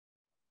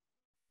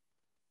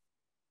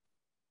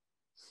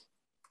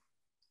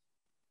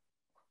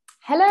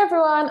Hello,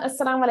 everyone.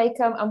 Assalamu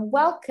alaikum, and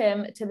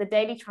welcome to the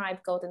Daily Tribe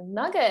Golden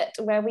Nugget,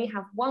 where we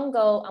have one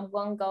goal and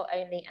one goal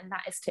only, and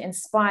that is to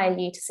inspire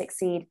you to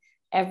succeed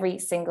every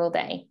single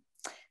day.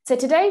 So,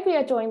 today we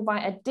are joined by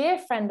a dear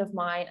friend of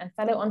mine and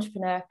fellow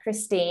entrepreneur,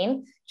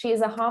 Christine. She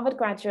is a Harvard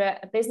graduate,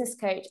 a business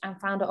coach,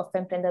 and founder of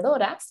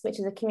Emprendedoras, which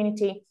is a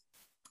community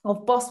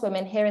of boss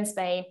women here in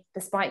Spain,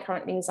 despite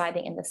currently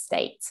residing in the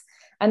States.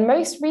 And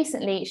most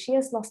recently, she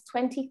has lost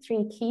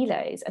 23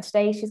 kilos. And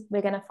today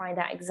we're going to find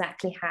out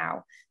exactly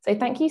how. So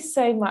thank you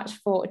so much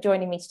for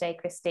joining me today,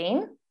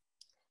 Christine.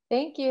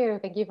 Thank you.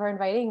 Thank you for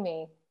inviting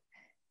me.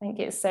 I think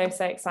it's so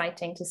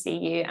exciting to see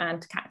you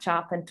and to catch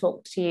up and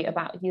talk to you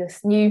about this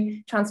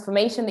new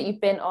transformation that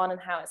you've been on and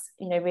how it's,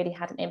 really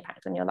had an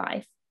impact on your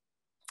life.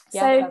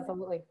 Yes, so,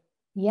 absolutely.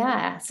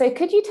 Yeah. So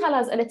could you tell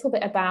us a little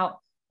bit about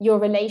your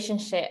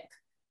relationship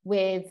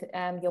with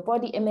your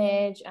body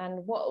image,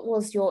 and what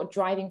was your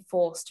driving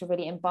force to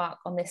really embark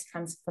on this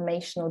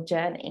transformational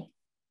journey?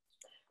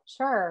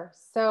 Sure.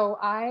 So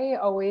I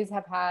always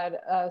have had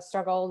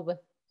struggled with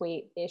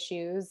weight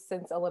issues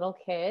since a little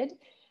kid.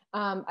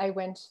 I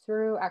went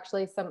through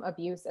actually some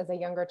abuse as a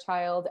younger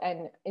child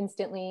and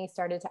instantly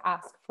started to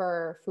ask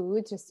for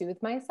food to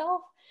soothe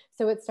myself.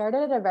 So it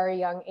started at a very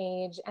young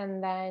age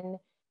and then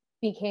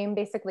became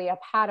basically a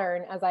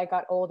pattern as I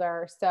got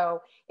older.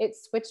 So it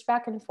switched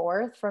back and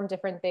forth from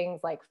different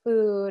things like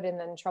food and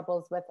then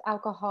troubles with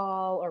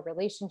alcohol or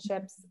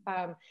relationships.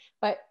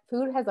 But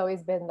food has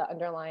always been the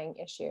underlying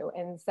issue.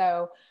 And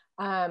so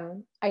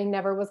I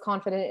never was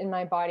confident in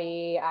my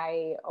body.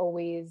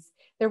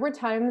 There were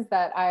times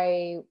that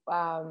I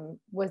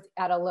was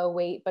at a low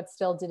weight, but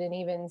still didn't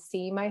even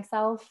see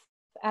myself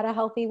at a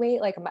healthy weight.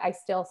 Like I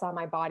still saw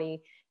my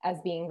body as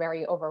being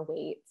very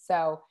overweight.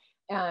 So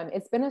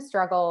it's been a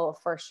struggle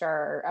for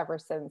sure ever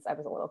since I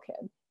was a little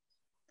kid.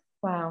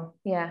 Wow.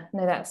 Yeah.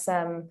 No, that's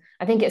I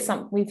think it's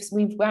something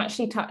we've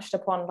actually touched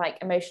upon, like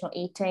emotional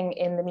eating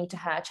in the Me to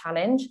Her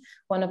challenge.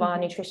 One of our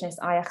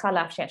nutritionists, Aya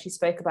Khalaf, she actually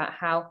spoke about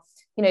how,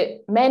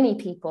 many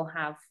people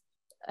have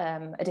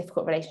a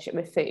difficult relationship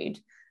with food,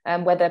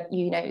 whether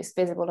it's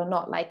visible or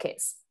not. Like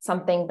it's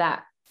something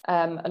that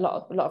a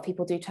lot of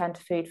people do turn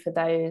to food for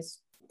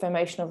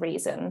emotional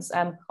reasons.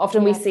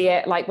 Often we see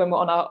it like when we're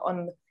on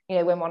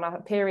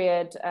our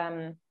period,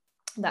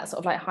 that sort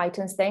of like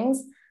heightens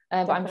things.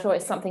 But I'm sure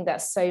it's something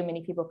that so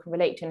many people can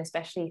relate to, and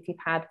especially if you've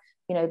had,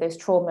 those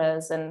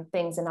traumas and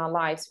things in our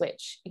lives,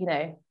 which,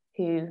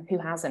 who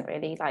hasn't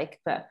really,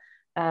 but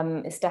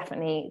it's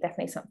definitely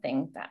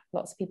something that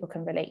lots of people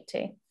can relate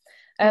to.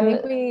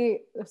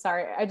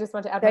 I just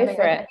want to add one thing.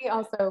 I think we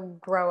also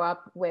grow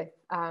up with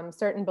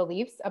certain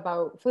beliefs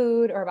about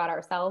food or about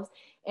ourselves,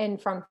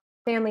 and from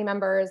family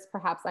members,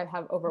 perhaps I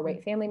have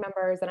overweight family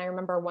members. And I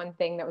remember one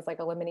thing that was like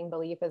a limiting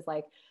belief is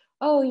like,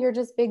 oh, you're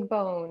just big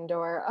boned,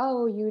 or,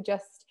 oh, you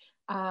just,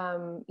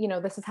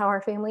 this is how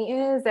our family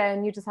is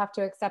and you just have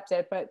to accept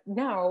it. But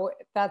no,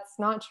 that's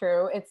not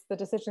true. It's the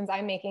decisions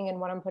I'm making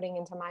and what I'm putting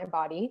into my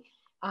body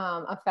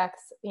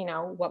affects,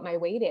 what my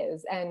weight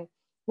is. And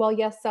while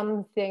yes,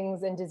 some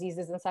things and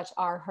diseases and such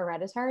are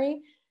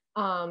hereditary,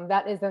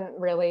 that isn't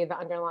really the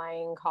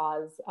underlying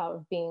cause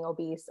of being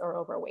obese or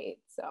overweight.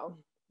 So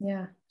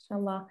yeah,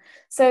 inshallah.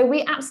 So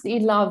we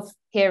absolutely love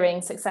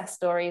hearing success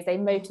stories. They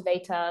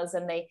motivate us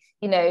and they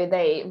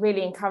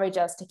really encourage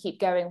us to keep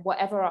going,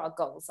 whatever our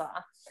goals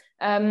are.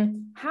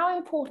 How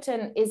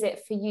important is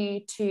it for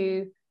you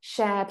to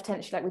share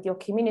potentially like with your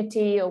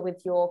community or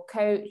with your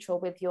coach or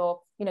with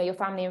your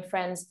family and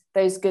friends,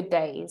 those good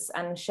days,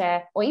 and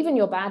share, or even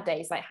your bad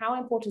days? Like how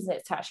important is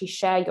it to actually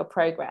share your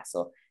progress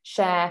or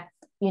share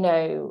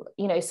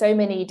so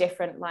many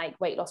different like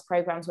weight loss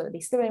programs, whether it be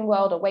Slimming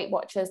World or Weight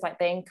Watchers, like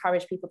they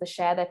encourage people to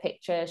share their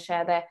pictures,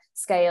 share their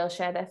scale,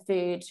 share their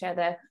food, share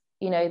their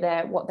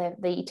what they're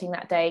eating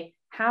that day.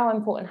 How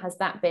important has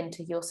that been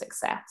to your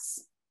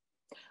success?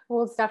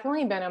 Well, it's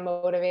definitely been a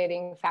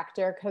motivating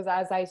factor because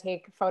as I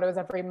take photos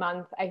every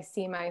month, I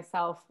see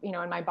myself,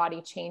 and my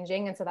body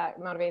changing. And so that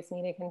motivates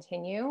me to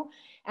continue.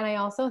 And I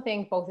also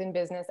think both in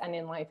business and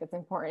in life, it's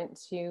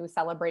important to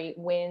celebrate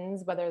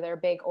wins, whether they're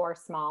big or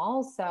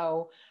small.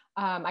 So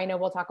I know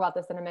we'll talk about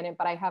this in a minute,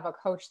 but I have a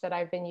coach that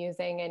I've been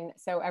using. And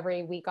so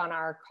every week on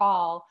our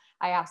call,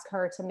 I ask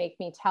her to make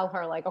me tell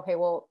her like, okay,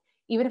 well,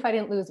 even if I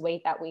didn't lose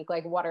weight that week,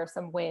 like what are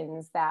some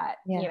wins that,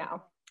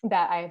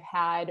 that I've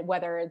had,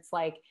 whether it's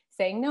like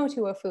saying no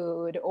to a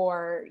food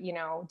or,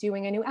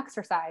 doing a new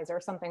exercise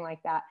or something like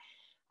that.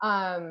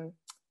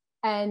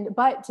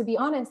 But to be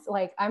honest,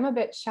 like I'm a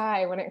bit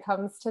shy when it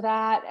comes to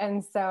that.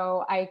 And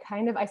so I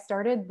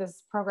started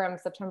this program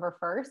September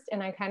 1st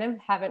and I kind of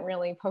haven't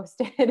really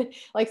posted.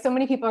 Like so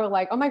many people are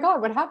like, oh my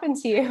God, what happened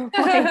to you?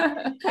 Like,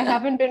 I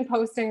haven't been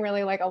posting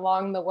really like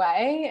along the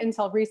way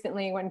until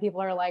recently when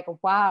people are like,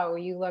 wow,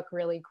 you look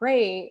really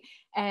great.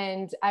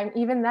 And I'm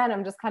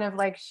just kind of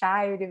like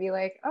shy to be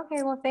like,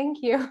 okay, well, thank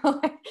you.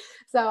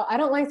 So I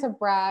don't like to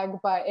brag,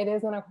 but it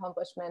is an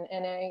accomplishment.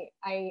 And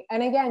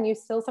and again, you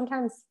still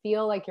sometimes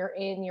feel like you're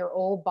in your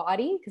old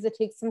body because it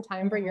takes some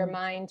time for your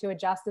mind to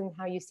adjust in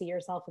how you see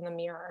yourself in the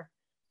mirror.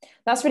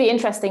 That's really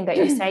interesting that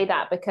you say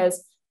that,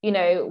 because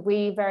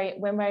we're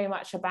very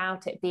much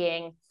about it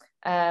being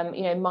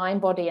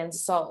mind, body, and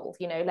soul.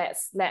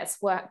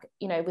 Let's work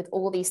with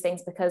all these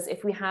things, because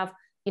if we have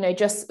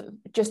just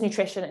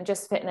nutrition and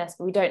just fitness,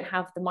 but we don't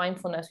have the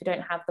mindfulness, we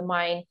don't have the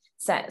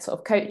mindset sort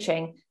of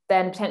coaching,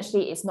 then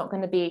potentially it's not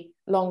going to be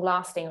long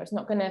lasting, or it's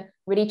not going to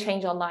really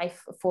change our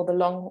life for the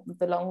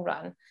long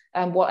run,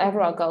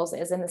 whatever our goals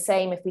is. And the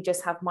same if we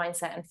just have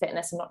mindset and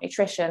fitness and not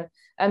nutrition.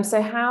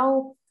 So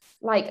how,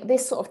 like,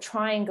 this sort of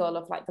triangle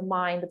of like the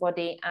mind, the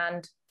body,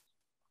 and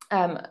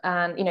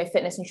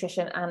fitness,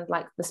 nutrition, and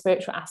like the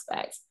spiritual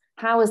aspects,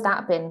 how has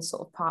that been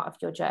sort of part of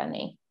your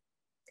journey?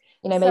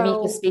 Maybe you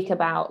could speak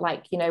about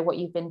like what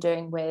you've been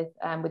doing with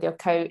your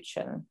coach.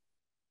 And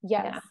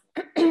yes.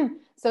 Yeah.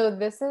 So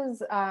this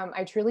is,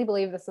 I truly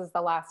believe this is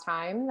the last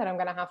time that I'm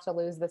going to have to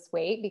lose this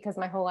weight, because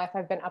my whole life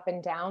I've been up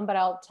and down. But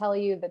I'll tell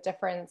you, the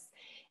difference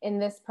in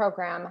this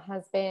program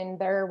has been,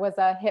 there was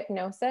a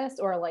hypnosis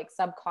or like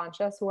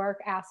subconscious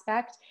work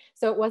aspect.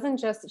 So it wasn't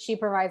just she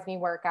provides me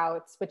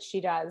workouts, which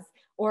she does,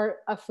 or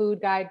a food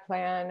guide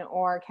plan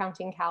or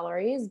counting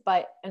calories.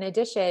 But in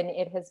addition,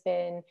 it has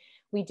been,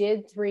 we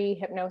did 3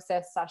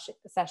 hypnosis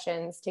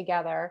sessions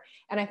together.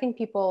 And I think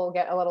people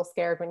get a little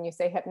scared when you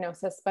say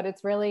hypnosis, but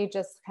it's really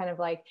just kind of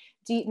like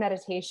deep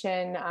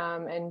meditation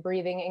and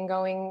breathing and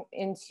going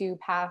into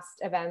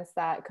past events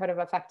that could have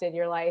affected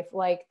your life,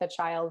 like the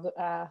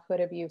childhood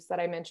abuse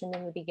that I mentioned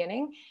in the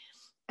beginning.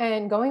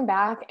 And going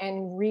back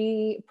and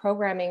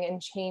reprogramming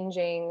and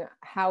changing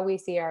how we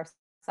see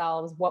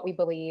ourselves, what we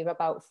believe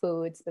about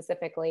food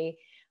specifically.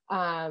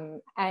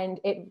 And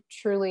it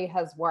truly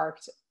has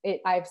worked.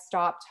 I've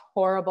stopped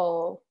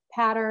horrible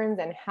patterns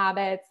and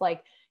habits,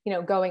 like,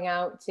 going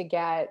out to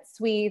get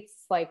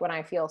sweets, like when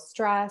I feel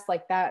stressed,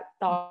 like that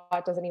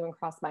thought doesn't even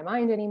cross my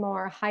mind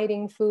anymore,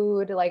 hiding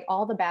food, like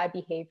all the bad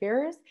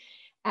behaviors.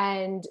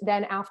 And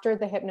then after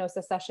the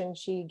hypnosis session,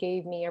 she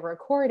gave me a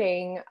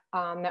recording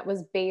that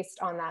was based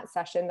on that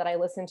session that I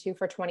listened to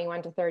for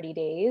 21 to 30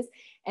 days.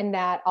 And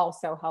that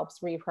also helps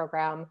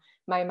reprogram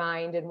my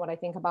mind and what I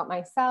think about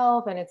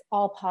myself. And it's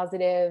all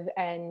positive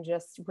and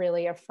just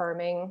really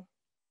affirming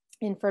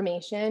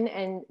information.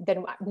 And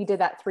then we did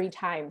that 3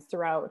 times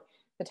throughout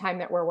the time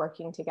that we're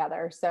working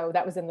together. So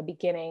that was in the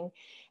beginning.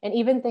 And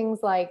even things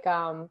like,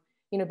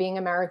 being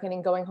American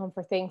and going home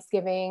for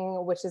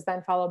Thanksgiving, which is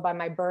then followed by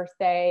my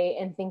birthday,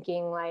 and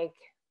thinking like,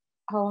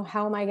 oh,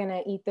 how am I going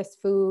to eat this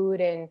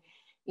food? And,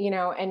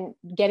 and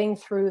getting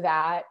through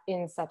that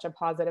in such a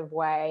positive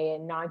way,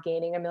 and not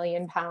gaining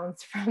 1,000,000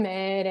 pounds from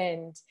it,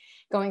 and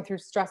going through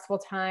stressful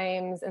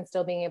times and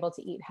still being able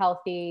to eat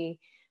healthy.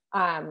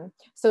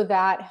 So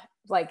that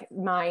like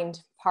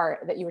mind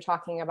part that you were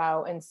talking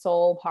about and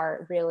soul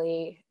part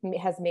really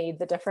has made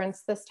the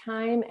difference this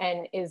time,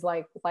 and is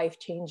like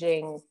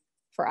life-changing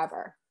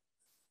forever.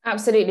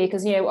 Absolutely,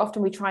 because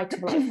often we try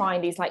to like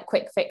find these like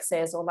quick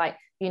fixes, or like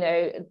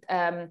in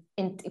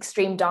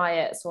extreme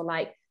diets, or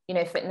like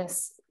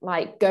fitness,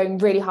 like going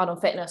really hard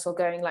on fitness, or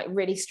going like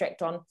really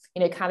strict on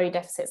calorie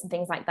deficits and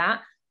things like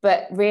that.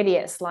 But really,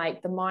 it's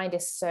like the mind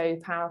is so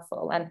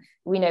powerful. And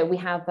we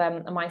have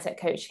a mindset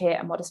coach here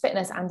at Modest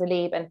Fitness,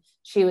 Andalib, and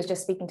she was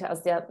just speaking to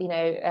us a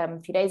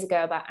few days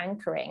ago about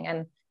anchoring,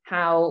 and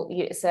how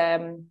it's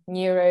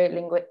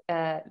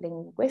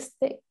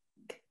neuro-linguistic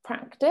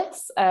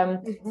practice.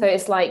 So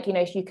it's like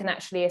you can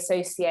actually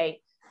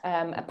associate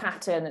a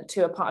pattern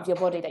to a part of your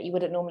body that you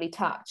wouldn't normally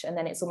touch, and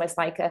then it's almost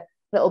like a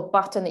little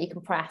button that you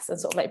can press and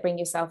sort of like bring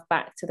yourself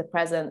back to the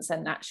presence,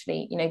 and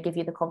actually give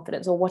you the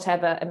confidence or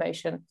whatever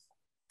emotion.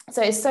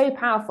 So it's so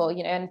powerful,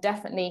 and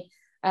definitely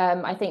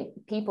I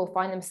think people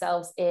find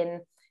themselves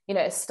in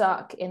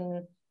stuck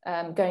in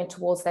going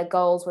towards their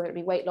goals, whether it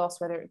be weight loss,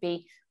 whether it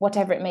be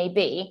whatever it may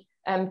be,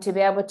 to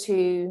be able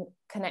to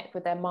connect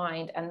with their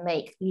mind and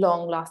make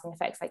long lasting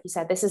effects. Like you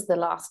said, this is the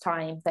last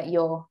time that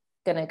you're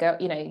gonna go,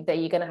 that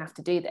you're gonna have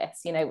to do this,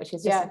 which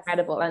is just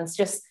incredible. And it's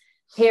just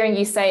hearing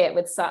you say it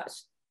with such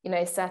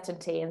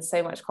certainty and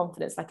so much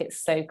confidence, like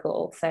it's so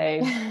cool. So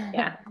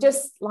yeah,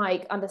 just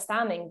like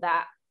understanding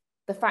that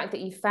the fact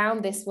that you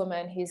found this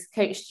woman who's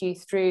coached you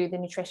through the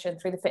nutrition,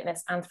 through the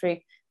fitness, and through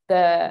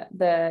the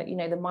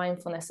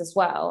mindfulness as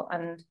well,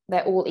 and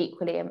they're all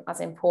equally as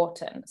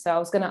important. So I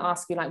was going to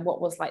ask you, like, what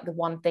was like the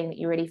one thing that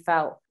you really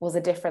felt was a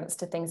difference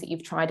to things that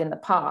you've tried in the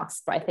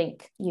past, but I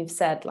think you've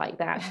said like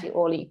they're actually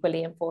all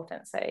equally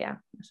important. So yeah,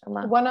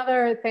 mashallah. One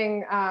other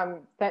thing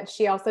that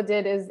she also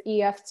did is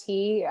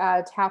EFT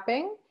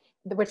tapping,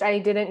 which I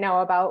didn't know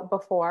about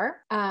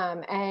before.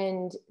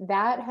 And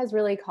that has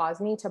really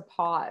caused me to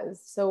pause.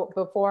 So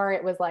before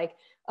it was like,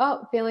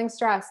 oh, feeling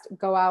stressed,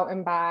 go out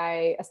and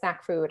buy a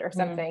snack food or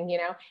something,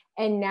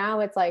 and now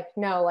it's like,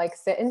 no, like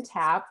sit and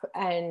tap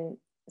and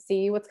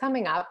see what's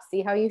coming up,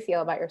 see how you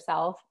feel about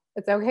yourself.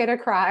 It's okay to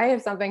cry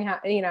if something,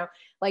 and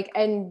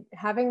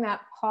having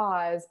that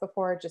pause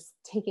before just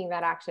taking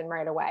that action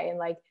right away, and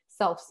like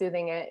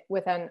self-soothing it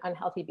with an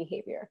unhealthy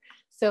behavior.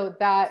 So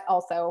that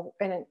also,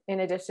 in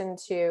addition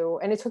to,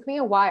 and it took me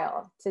a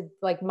while, to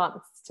like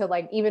months to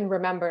like even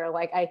remember,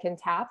 like I can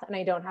tap and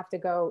I don't have to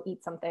go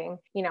eat something,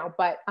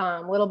 but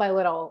little by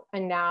little.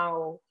 And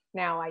now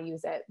now I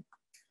use it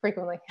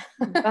frequently.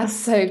 That's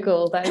so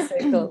cool. That is so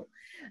cool.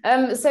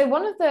 So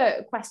one of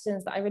the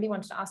questions that I really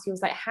wanted to ask you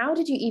was like, how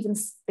did you even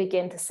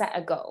begin to set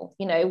a goal?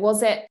 You know,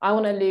 was it, I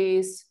want to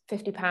lose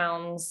 50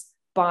 pounds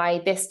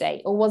by this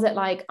date? Or was it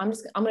like, I'm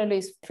going to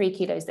lose 3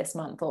 kilos this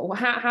month? Or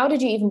how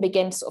did you even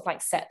begin to sort of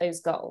like set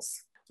those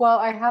goals? Well,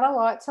 I had a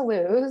lot to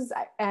lose,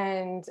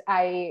 and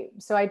I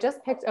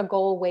just picked a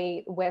goal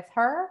weight with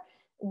her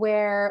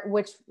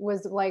which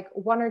was like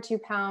 1 or 2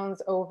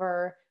 pounds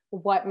over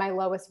what my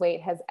lowest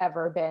weight has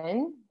ever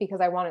been, because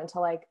I wanted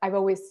to like, I've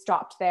always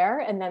stopped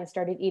there and then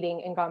started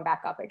eating and gone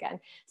back up again.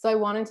 So I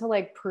wanted to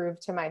like prove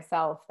to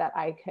myself that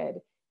I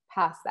could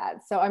pass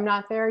that. So I'm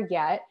not there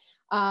yet.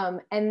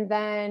 And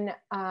then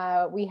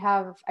we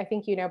have, I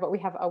think, you know, but we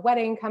have a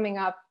wedding coming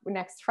up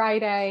next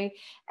Friday.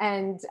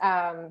 And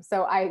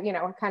so I, you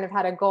know, kind of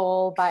had a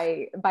goal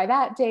by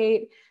that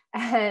date.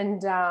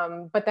 And,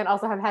 but then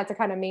also have had to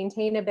kind of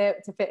maintain a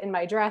bit to fit in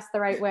my dress the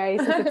right way.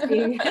 Since it's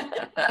being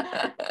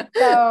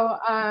so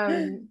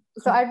I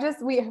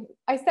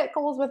set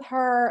goals with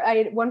her.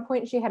 At one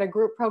point she had a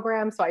group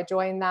program, so I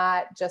joined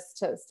that just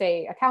to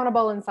stay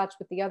accountable and such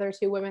with the other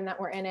 2 women that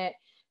were in it.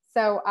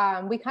 So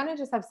we kind of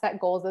just have set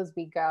goals as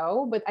we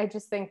go, but I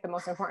just think the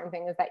most important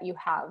thing is that you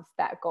have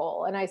that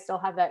goal, and I still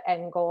have that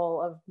end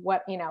goal of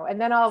what, you know,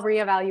 and then I'll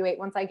reevaluate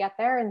once I get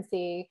there and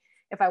see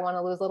if I want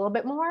to lose a little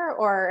bit more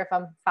or if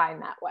I'm fine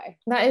that way.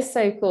 That is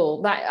so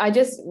cool. That I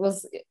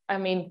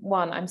mean,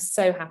 one, I'm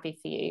so happy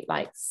for you,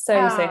 like so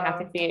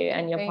happy for you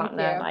and your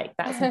partner. Like,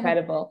 that's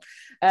incredible.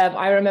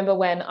 I remember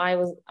when I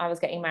was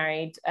getting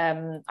married,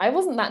 I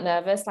wasn't that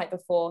nervous like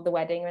before the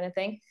wedding or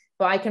anything,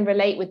 but I can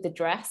relate with the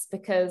dress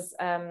because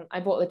I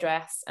bought the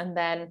dress and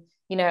then,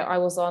 you know, I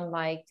was on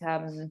like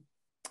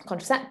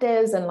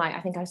contraceptives, and like I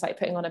think I started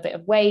putting on a bit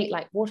of weight,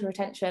 like water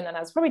retention, and I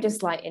was probably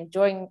just like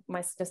enjoying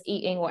just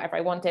eating whatever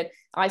I wanted.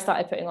 I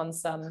started putting on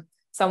some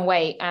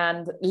weight,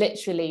 and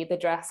literally the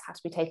dress had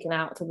to be taken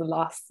out to the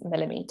last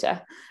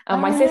millimeter.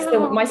 And my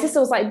sister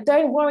was like,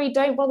 don't worry,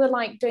 don't bother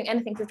like doing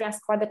anything to the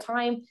dress. By the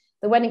time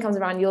the wedding comes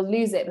around, you'll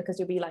lose it because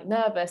you'll be like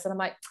nervous. And I'm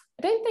like,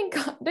 I don't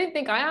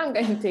think I am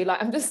going to,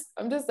 like I'm just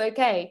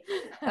okay.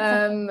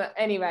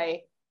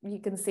 Anyway, you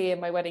can see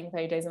in my wedding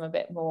photos I'm a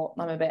bit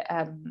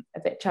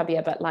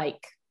chubbier, but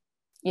like,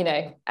 you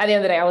know, at the end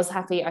of the day I was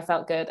happy, I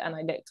felt good, and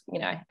I looked, you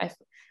know, I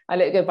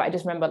looked good. But I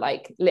just remember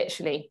like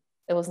literally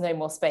there was no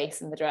more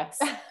space in the dress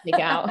to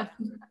take out.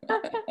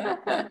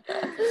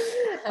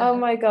 Oh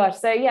my gosh.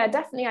 So yeah,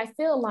 definitely I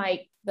feel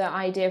like the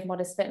idea of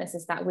Modest Fitness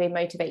is that we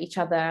motivate each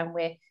other, and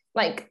we're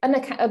like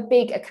a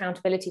big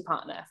accountability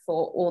partner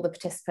for all the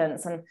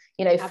participants, and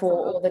you know, for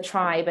all the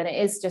tribe. And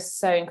it is just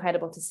so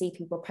incredible to see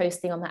people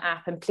posting on the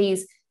app, and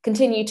please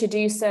continue to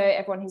do so,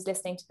 everyone who's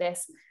listening to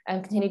this,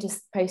 and continue to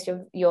post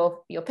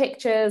your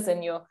pictures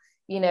and your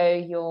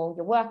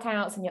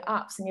workouts and your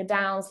ups and your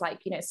downs. Like,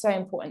 you know, it's so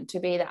important to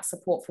be that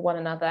support for one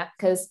another,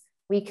 because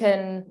we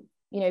can,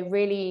 you know,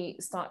 really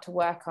start to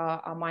work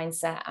our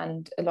mindset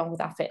and along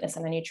with our fitness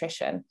and our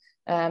nutrition.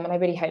 And I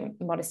really hope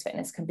Modest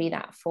Fitness can be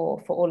that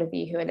for all of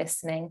you who are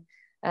listening,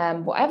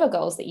 whatever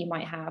goals that you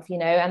might have, you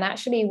know. And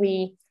actually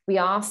we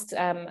asked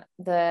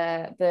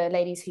the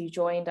ladies who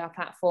joined our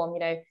platform, you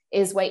know,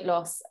 is weight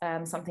loss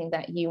something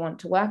that you want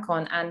to work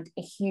on? And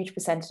a huge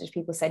percentage of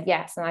people said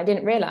yes. And I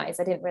didn't realize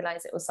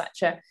it was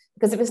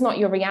because if it's not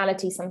your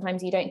reality,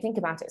 sometimes you don't think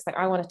about it. It's like,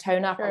 I want to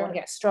tone up, sure. I want to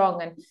get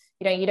strong. And,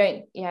 you know, you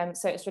don't,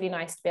 so it's really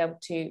nice to be able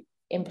to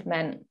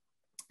implement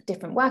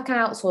different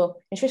workouts or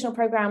nutritional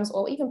programs,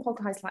 or even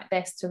podcasts like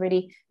this, to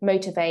really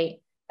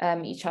motivate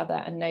each other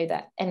and know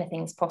that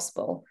anything's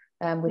possible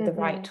with the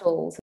right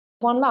tools.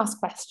 One last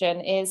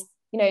question is,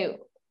 you know,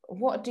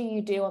 what do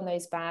you do on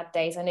those bad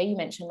days? I know you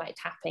mentioned like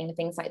tapping and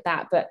things like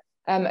that, but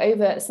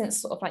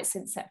since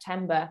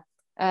September,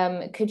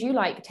 could you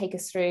like take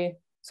us through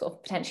sort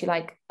of potentially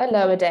like a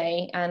lower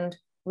day, and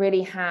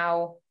really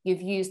how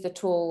you've used the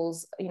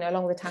tools, you know,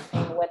 along with the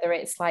tapping, whether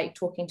it's like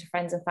talking to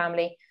friends and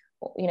family,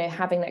 or, you know,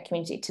 having that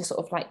community to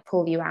sort of like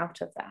pull you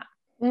out of that?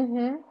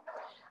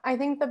 I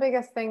think the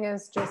biggest thing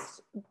is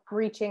just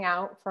reaching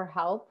out for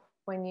help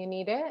when you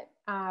need it.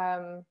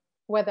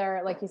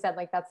 Whether, like you said,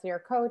 like that's your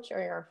coach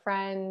or your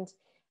friend,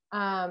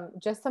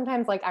 just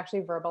sometimes like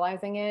actually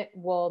verbalizing it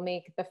will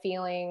make the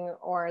feeling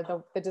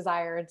or the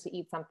desire to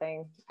eat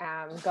something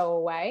go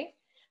away.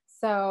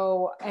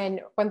 So,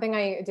 and one thing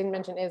I didn't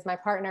mention is my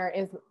partner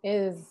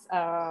is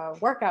a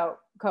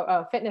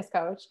fitness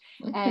coach.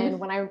 And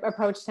when I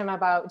approached him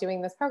about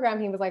doing this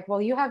program, he was like,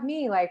 well, you have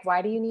me, like,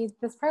 why do you need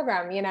this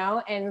program? You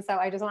know? And so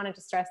I just wanted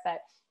to stress that,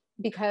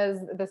 because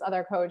this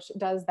other coach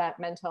does that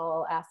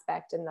mental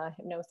aspect in the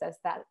hypnosis,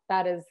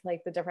 that is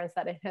like the difference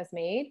that it has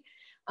made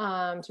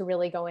to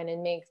really go in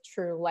and make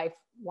true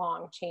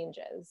lifelong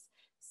changes.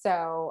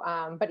 So,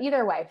 but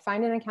either way,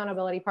 find an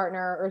accountability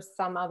partner or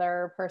some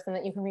other person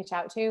that you can reach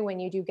out to when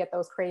you do get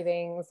those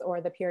cravings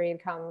or the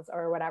period comes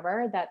or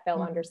whatever, that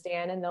they'll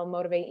understand and they'll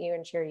motivate you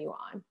and cheer you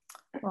on.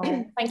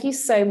 Oh, thank you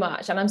so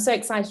much. And I'm so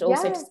excited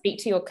also to speak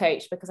to your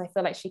coach, because I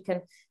feel like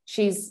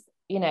she's,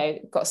 you know,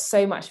 got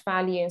so much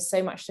value and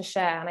so much to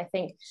share. And I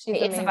think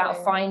it's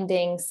about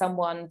finding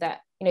someone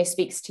that, you know,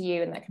 speaks to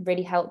you and that can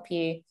really help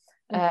you,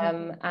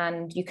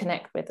 and you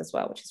connect with as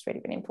well, which is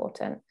really, really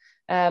important.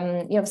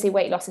 Obviously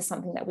weight loss is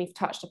something that we've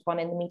touched upon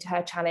in the Me to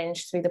Her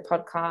challenge, through the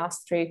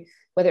podcast, through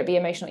whether it be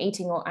emotional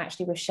eating, or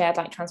actually we've shared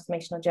like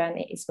transformational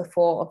journeys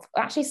before of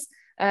actually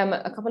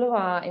a couple of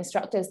our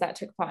instructors that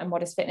took part in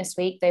Modest Fitness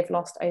Week. They've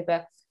lost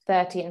over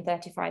 30 and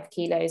 35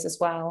 kilos as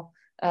well.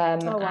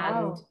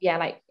 And yeah,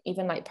 like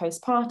even like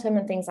postpartum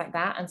and things like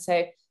that. And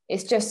so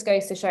it just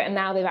goes to show, and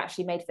now they've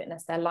actually made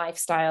fitness their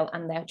lifestyle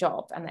and their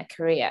job and their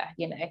career,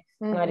 you know.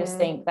 And I just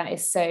think that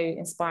is so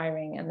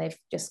inspiring, and they've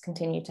just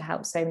continued to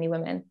help so many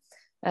women.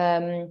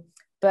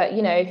 But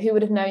you know, who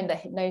would have known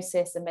that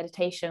hypnosis and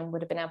meditation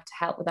would have been able to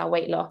help with our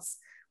weight loss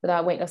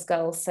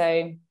goals?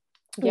 So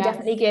we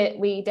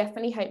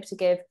definitely hope to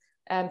give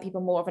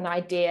people more of an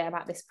idea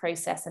about this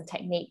process and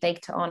technique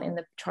later on in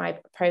the Tribe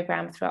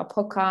program through our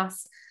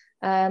podcast.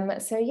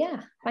 So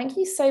yeah, thank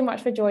you so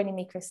much for joining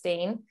me,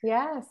 Christine.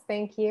 Yes,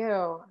 thank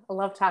you. I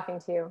love talking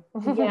to you.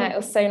 Yeah, it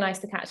was so nice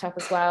to catch up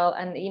as well,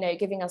 and you know,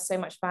 giving us so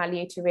much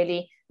value to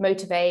really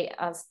motivate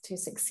us to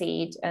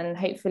succeed. And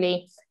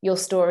hopefully your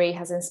story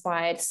has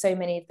inspired so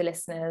many of the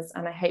listeners,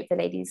 and I hope the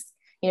ladies,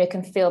 you know,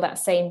 can feel that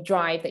same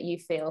drive that you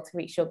feel to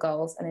reach your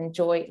goals and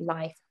enjoy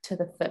life to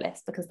the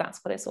fullest, because that's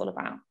what it's all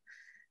about.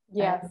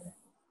 Yes.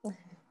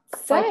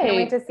 So I can't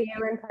wait to see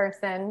you in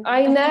person.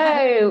 I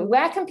know.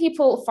 Where can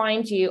people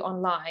find you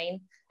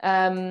online?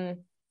 And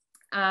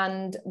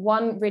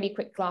one really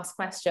quick last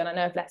question, I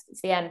know I've left it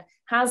to the end.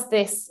 Has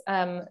this,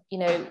 you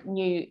know,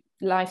 new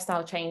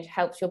lifestyle change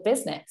helped your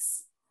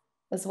business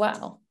as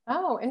well?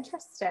 Oh,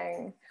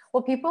 interesting.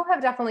 Well, people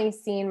have definitely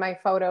seen my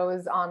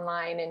photos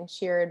online and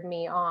cheered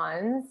me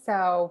on.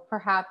 So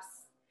perhaps,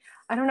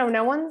 I don't know,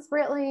 no one's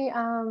really,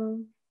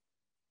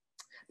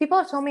 people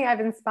have told me I've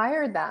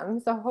inspired them.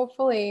 So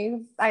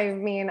hopefully,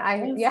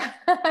 yeah.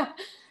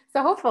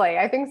 So hopefully,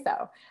 I think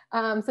so.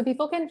 So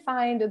people can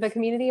find the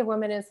community of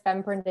women is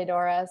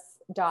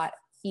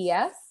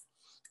femprendedoras.es.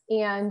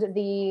 And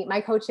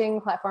my coaching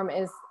platform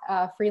is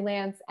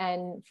Freelance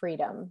and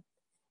Freedom.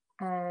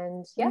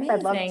 And yes, amazing.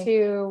 I'd love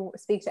to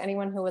speak to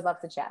anyone who would love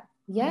to chat.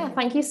 Yeah,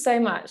 thank you so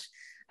much.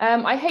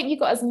 I hope you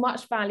got as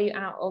much value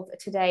out of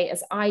today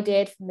as I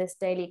did from this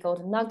daily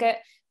golden nugget.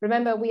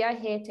 Remember, we are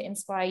here to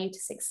inspire you to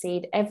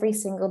succeed every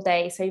single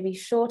day. So be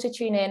sure to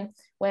tune in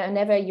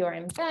whenever you're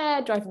in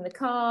bed, driving the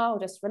car, or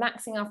just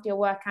relaxing after your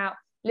workout.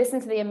 Listen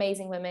to the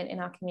amazing women in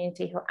our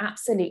community who are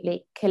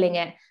absolutely killing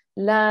it.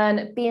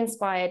 Learn, be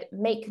inspired,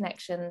 make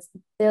connections,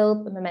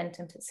 build the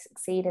momentum to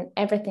succeed in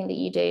everything that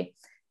you do.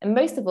 And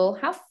most of all,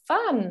 have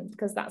fun,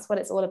 because that's what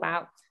it's all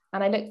about.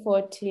 And I look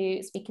forward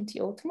to speaking to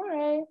you all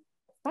tomorrow.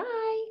 Bye.